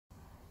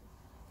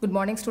Good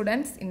morning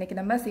students. இன்னைக்கு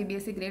நம்ம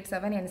CBSE grade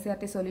 7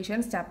 NCERT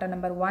solutions chapter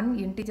number 1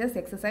 integers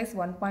exercise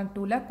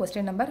 1.2 ல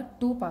question number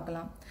 2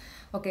 பார்க்கலாம்.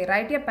 Okay,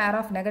 write a pair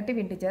of negative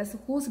integers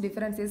whose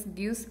difference is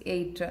gives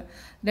 8.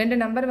 ரெண்டு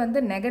number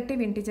வந்து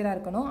negative இன்டிஜரா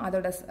இருக்கணும்.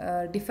 அதோட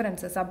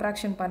difference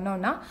subtraction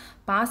பண்ணோம்னா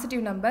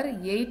positive number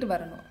 8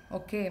 வரணும்.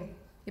 ஓகே.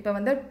 இப்போ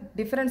வந்து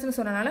டிஃபரன்ஸ்னு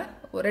சொன்னனால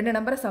ரெண்டு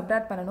நம்பரை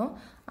சப்ட்ராக்ட் பண்ணணும்.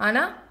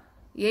 ஆனா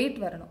 8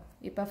 வரணும்.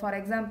 இப்போ for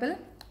example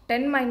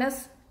 10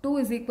 minus 2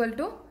 is equal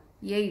to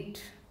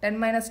 8. 10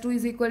 minus 2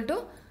 is equal to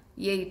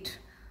 8.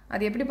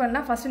 அது எப்படி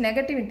பண்ணலாம்? ஃபர்ஸ்ட்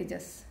நெகட்டிவ்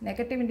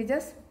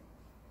இன்டிஜர்ஸ்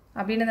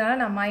அப்படின்றதுனால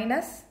நான்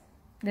மைனஸ்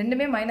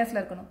ரெண்டுமே மைனஸில்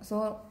இருக்கணும். ஸோ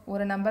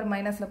ஒரு நம்பர்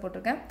மைனஸில்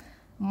போட்டிருக்கேன்.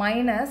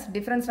 மைனஸ்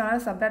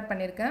டிஃப்ரென்ஸ்னால சப்ட்ராக்ட்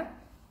பண்ணியிருக்கேன்.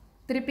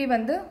 திருப்பி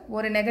வந்து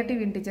ஒரு நெகட்டிவ்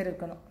இன்டிஜர்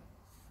இருக்கணும்.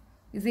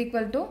 இஸ்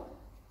ஈக்குவல் டு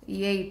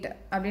 8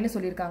 அப்படின்னு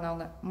சொல்லியிருக்காங்க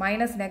அவங்க.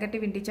 மைனஸ்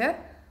நெகட்டிவ் இன்டிஜர்,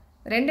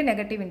 ரெண்டு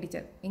நெகட்டிவ்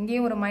இன்டிஜர்.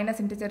 இங்கேயும் ஒரு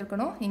மைனஸ் இன்டிஜர்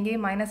இருக்கணும்,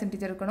 இங்கேயும் மைனஸ்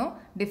இன்டிஜர் இருக்கணும்.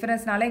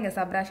 டிஃபரன்ஸ்னால இங்கே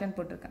சப்ட்ராக்ஷன்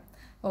போட்டிருக்கேன்.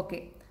 ஓகே,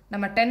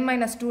 நம்ம 10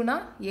 minus 2னா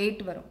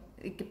 8 வரும்.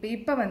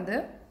 இப்போ வந்து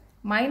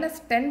மைனஸ்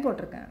 10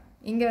 போட்டிருக்கேன்.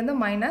 இங்கே வந்து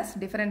மைனஸ்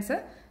டிஃபரன்ஸு,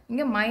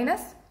 இங்கே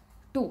மைனஸ்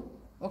 2.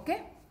 ஓகே,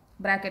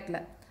 ப்ராக்கெட்டில்.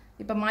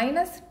 இப்போ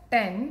minus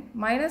 10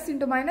 minus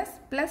into minus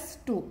plus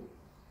 2.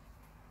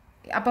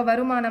 அப்போ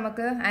வருமா?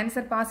 நமக்கு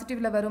ஆன்சர்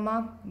பாசிட்டிவில் வருமா?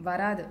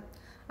 வராது.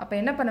 அப்போ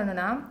என்ன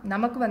பண்ணணும்னா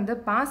நமக்கு வந்து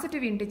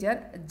பாசிட்டிவ் இன்டிஜர்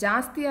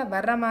ஜாஸ்தியாக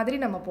வர்ற மாதிரி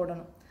நம்ம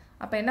போடணும்.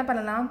 அப்போ என்ன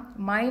பண்ணலாம்?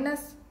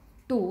 மைனஸ்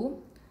 2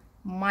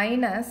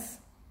 மைனஸ்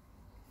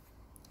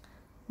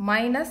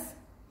மைனஸ்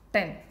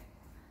 10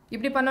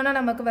 இப்படி பண்ணோன்னா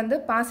நமக்கு வந்து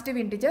பாசிட்டிவ்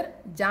இன்டிஜர்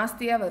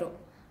ஜாஸ்தியாக வரும்.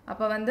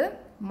 அப்போ வந்து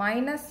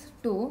minus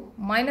 2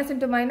 minus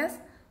into minus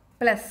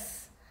plus.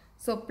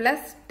 So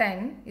plus 10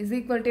 is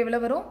equal to எவ்வளோ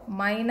வரும்?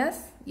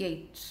 Minus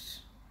 8.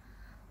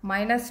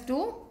 Minus 2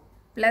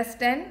 plus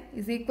 10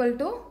 is equal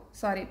to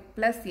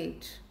plus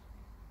 8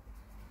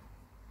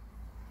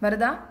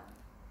 வருதா?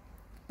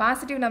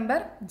 பாசிட்டிவ்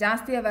நம்பர்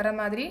ஜாஸ்தியாக வர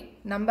மாதிரி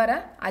நம்பரை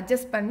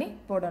அட்ஜஸ்ட் பண்ணி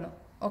போடணும்.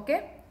 ஓகே,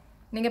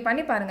 நீங்கள்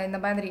பண்ணி பாருங்கள். இந்த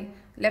மாதிரி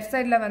லெஃப்ட்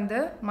சைடில் வந்து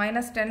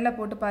மைனஸ் 10ல்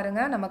போட்டு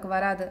பாருங்கள், நமக்கு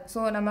வராது. ஸோ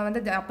நம்ம வந்து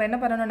அப்போ என்ன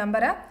பண்ணணும்?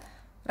 நம்பரை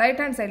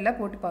ரைட் ஹேண்ட் சைடில்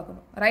போட்டு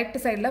பார்க்கணும், ரைட்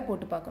சைடில்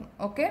போட்டு பார்க்கணும்.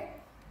 Okay,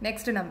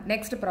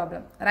 next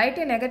problem. Right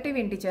A negative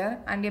integer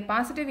and A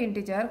positive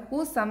integer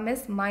whose some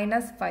is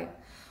 -5.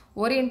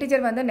 ஒரு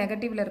இன்டிஜர் வந்து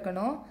நெகட்டிவில்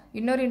இருக்கணும்,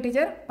 இன்னொரு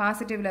இன்டிஜர்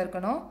பாசிட்டிவில்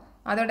இருக்கணும்.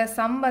 அதோட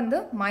சம் வந்து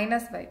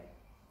 -5.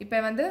 இப்போ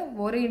வந்து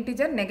ஒரு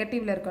இன்டிஜர்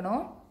நெகட்டிவில்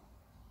இருக்கணும்.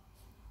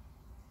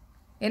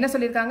 என்ன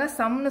சொல்லியிருக்காங்க?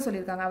 சம்னு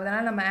சொல்லியிருக்காங்க.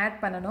 அதனால் நம்ம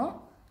ஆட் பண்ணணும்.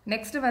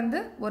 நெக்ஸ்ட் வந்து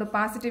ஒரு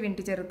பாசிட்டிவ்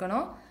இன்டிஜர்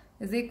இருக்கணும்.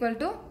 இஸ் ஈக்குவல்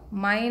டு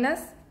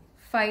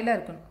 -5ல்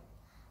இருக்கணும்.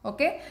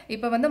 ஓகே,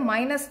 இப்போ வந்து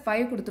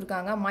 -5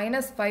 கொடுத்துருக்காங்க.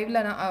 -5ல்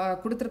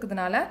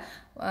கொடுத்துருக்கிறதுனால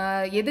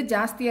எது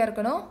ஜாஸ்தியாக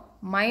இருக்கணும்?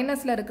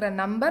 மைனஸில் இருக்கிற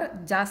நம்பர்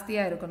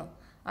ஜாஸ்தியாக இருக்கணும்.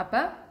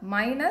 அப்போ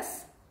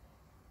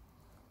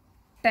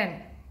 -10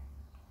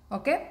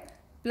 ஓகே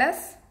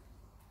ப்ளஸ்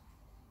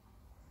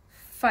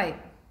 5.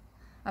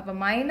 அப்போ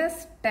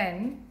 -10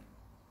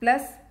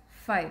 plus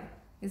 5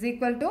 is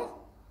equal to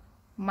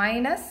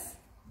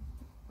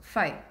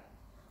 -5.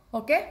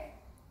 okay,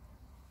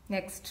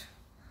 next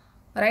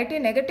write a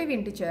negative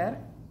integer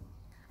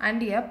and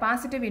a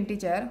positive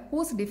integer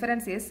whose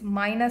difference is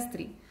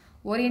 -3.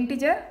 ஒரு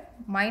integer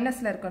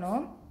மைனஸில்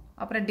இருக்கணும்,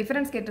 அப்புறம்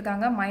டிஃபரன்ஸ்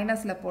கேட்டிருக்காங்க,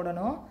 மைனஸில்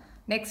போடணும்.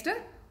 நெக்ஸ்ட்டு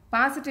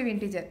பாசிட்டிவ்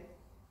இன்டிஜர்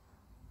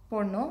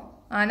போடணும்,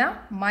 ஆனால்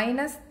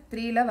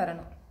 -3ல்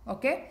வரணும்.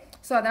 ஓகே,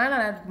 ஸோ அதனால்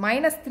நான்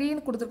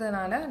 -3ன்னு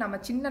கொடுத்துருக்கிறதுனால நம்ம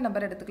சின்ன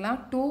நம்பர் எடுத்துக்கலாம்,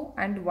 2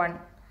 and 1.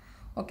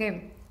 ஓகே,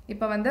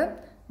 இப்போ வந்து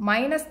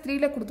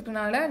 -3ல்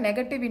கொடுத்துட்டனால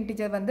நெகட்டிவ்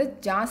இன்டிஜர் வந்து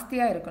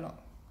ஜாஸ்தியாக இருக்கணும்,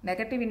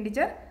 நெகட்டிவ்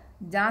இன்டிஜர்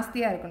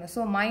ஜாஸ்தியாக இருக்கணும்.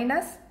 ஸோ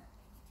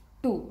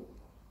 -2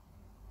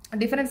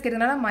 டிஃபரன்ஸ்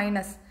கேட்டதுனால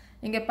மைனஸ்,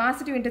 இங்கே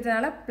பாசிட்டிவ்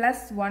இன்டிஜர்னால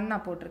 +1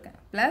 நான் போட்டிருக்கேன்.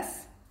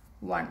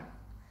 +1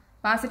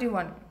 positive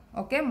 1.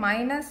 Okay,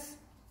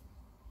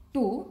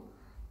 -2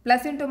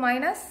 plus into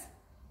minus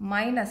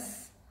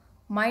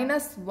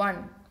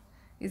 -1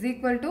 is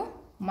equal to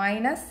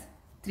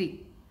 -3.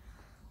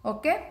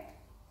 okay,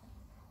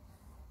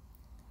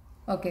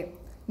 okay,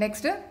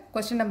 next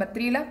question number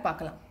 3ல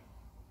பார்க்கலாம்.